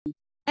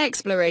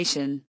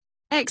exploration,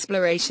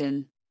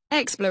 exploration,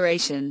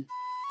 exploration,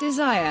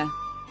 desire,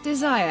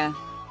 desire,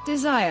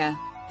 desire,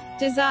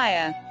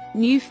 desire,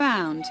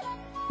 newfound,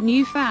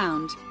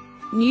 newfound,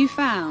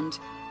 newfound,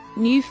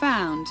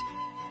 newfound,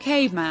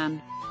 caveman,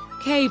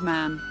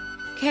 caveman,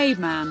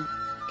 caveman,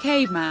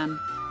 caveman,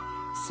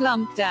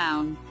 slump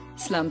down,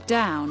 slump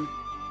down,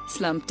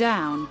 slump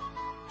down,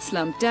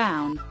 slump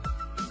down,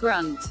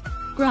 grunt,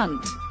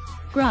 grunt,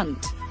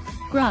 grunt,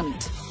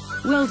 grunt,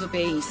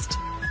 wildebeest,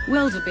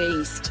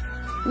 wildebeest,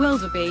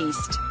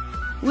 wildebeest,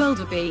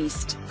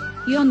 wildebeest,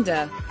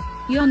 yonder,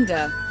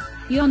 yonder,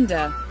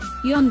 yonder,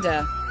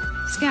 yonder,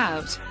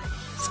 scout,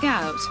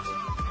 scout,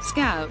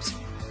 scout,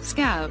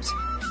 scout,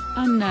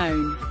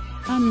 unknown,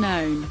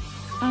 unknown,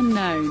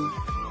 unknown,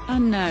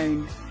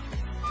 unknown,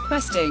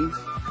 questing,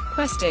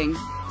 questing,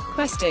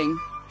 questing,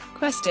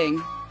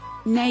 questing,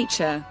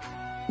 nature,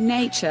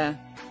 nature,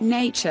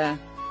 nature,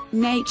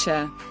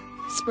 nature,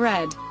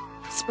 spread,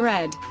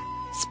 spread,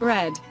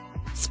 spread,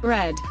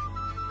 spread,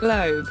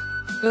 globe,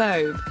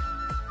 globe,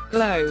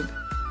 globe,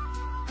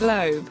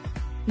 globe,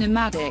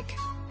 nomadic,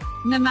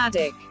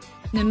 nomadic,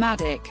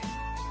 nomadic,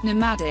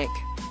 nomadic,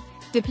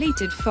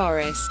 depleted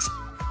forest,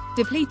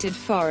 depleted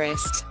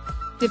forest,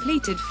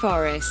 depleted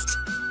forest,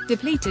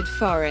 depleted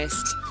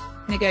forest,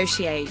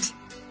 negotiate,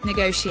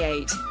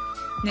 negotiate,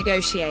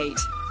 negotiate,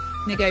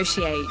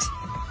 negotiate,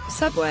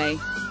 subway,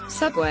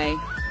 subway,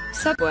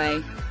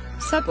 subway,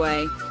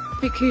 subway,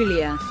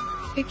 peculiar,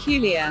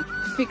 peculiar,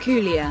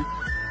 peculiar,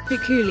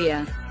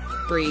 peculiar,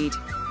 breed,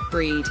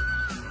 breed,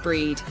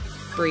 breed,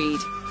 breed,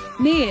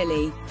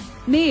 merely,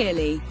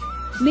 merely,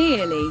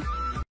 merely,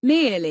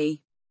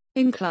 merely,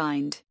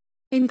 inclined,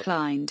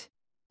 inclined,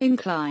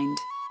 inclined,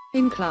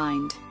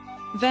 inclined,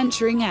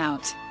 venturing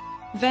out,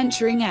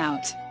 venturing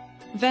out,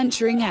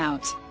 venturing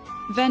out,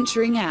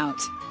 venturing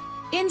out,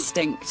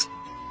 instinct,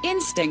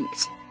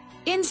 instinct,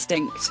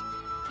 instinct,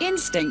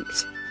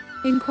 instinct,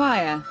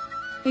 inquire,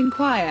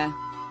 inquire,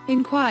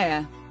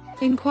 inquire,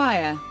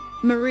 inquire,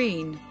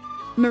 marine,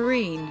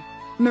 marine,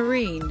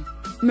 marine,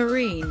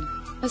 marine,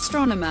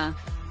 astronomer,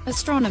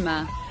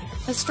 astronomer,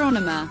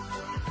 astronomer,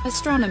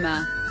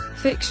 astronomer,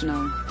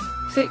 fictional,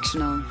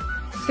 fictional,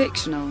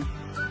 fictional,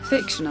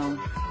 fictional,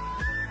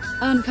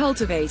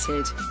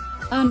 uncultivated,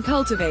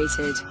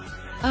 uncultivated,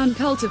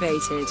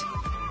 uncultivated,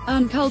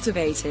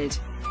 uncultivated,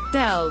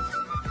 delve,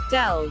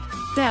 delve,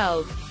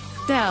 delve,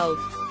 delve,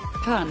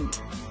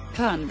 punt,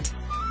 punt,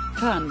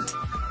 punt,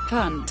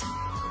 punt,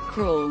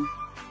 crawl,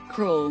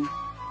 crawl,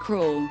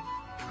 crawl,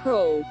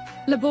 crawl,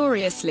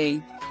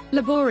 laboriously,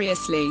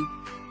 laboriously,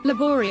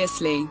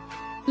 laboriously,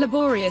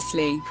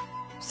 laboriously,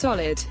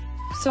 solid,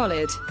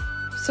 solid,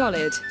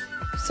 solid,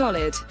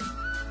 solid,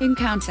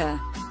 encounter,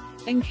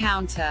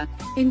 encounter,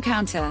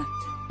 encounter,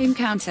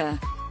 encounter,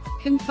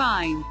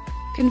 confine,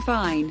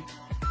 confine,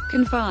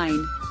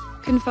 confine,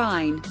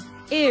 confine,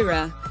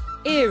 era,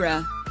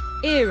 era,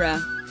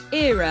 era,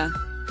 era,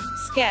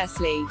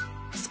 scarcely,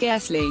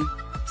 scarcely,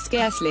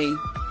 scarcely,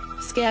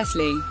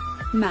 scarcely,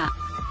 map,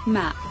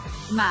 map,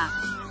 map,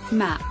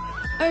 map,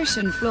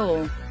 ocean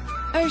floor,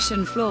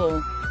 ocean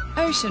floor,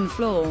 ocean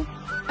floor,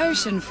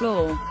 ocean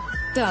floor,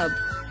 dub,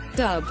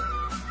 dub,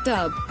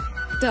 dub,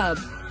 dub,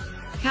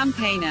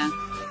 campaigner,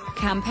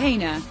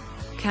 campaigner,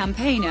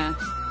 campaigner,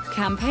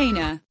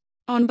 campaigner,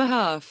 on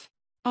behalf,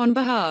 on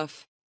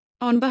behalf,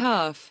 on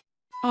behalf,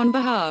 on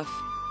behalf,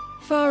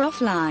 far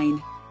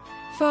offline,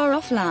 far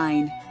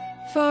offline,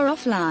 far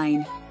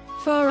offline,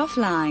 far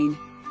offline,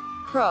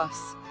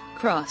 cross,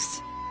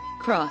 cross,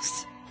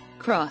 cross,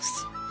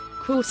 cross,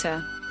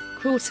 quarter,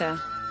 quarter,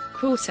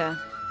 quarter,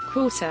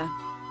 quarter,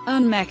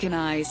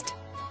 unmechanized,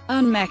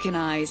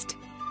 unmechanized,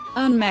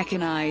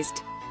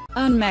 unmechanized,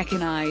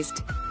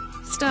 unmechanized,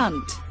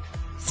 stunt,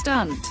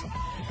 stunt,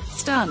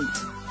 stunt,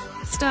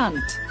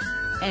 stunt,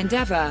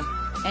 endeavor,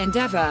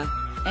 endeavor,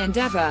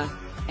 endeavor,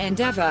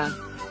 endeavor,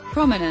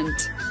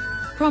 prominent,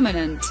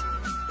 prominent,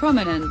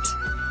 prominent,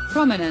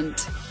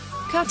 prominent,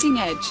 cutting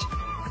edge,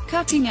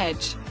 cutting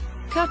edge,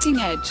 cutting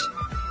edge,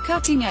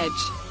 cutting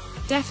edge,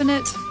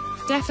 definite,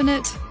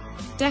 definite,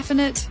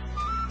 definite,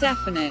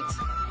 definite,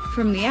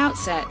 from the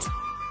outset,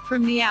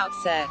 from the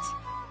outset,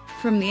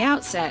 from the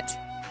outset,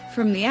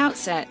 from the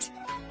outset,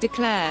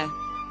 declare,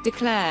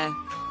 declare,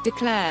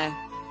 declare,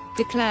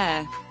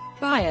 declare,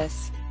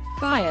 bias,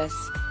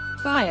 bias,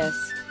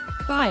 bias,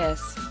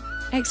 bias,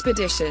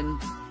 expedition,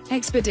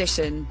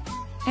 expedition,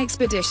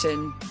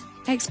 expedition,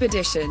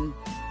 expedition,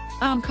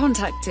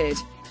 uncontacted,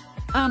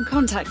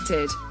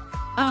 uncontacted,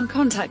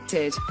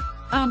 uncontacted,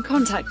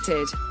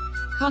 uncontacted,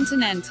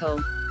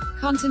 continental,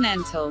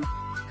 continental,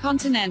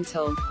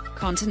 continental,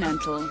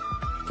 continental,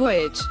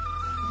 voyage,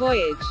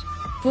 voyage,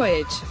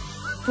 voyage,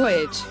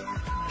 voyage,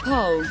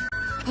 pole,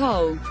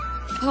 pole,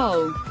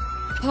 pole,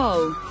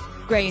 pole,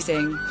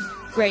 grazing,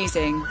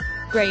 grazing,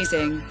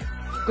 grazing,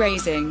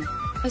 grazing,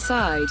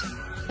 aside,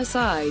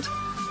 aside,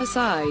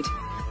 aside,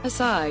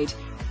 aside,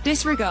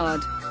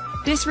 disregard,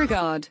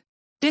 disregard,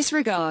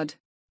 disregard,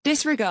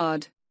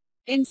 disregard,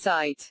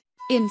 insight,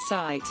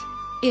 insight,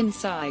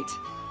 insight,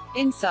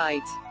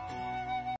 insight,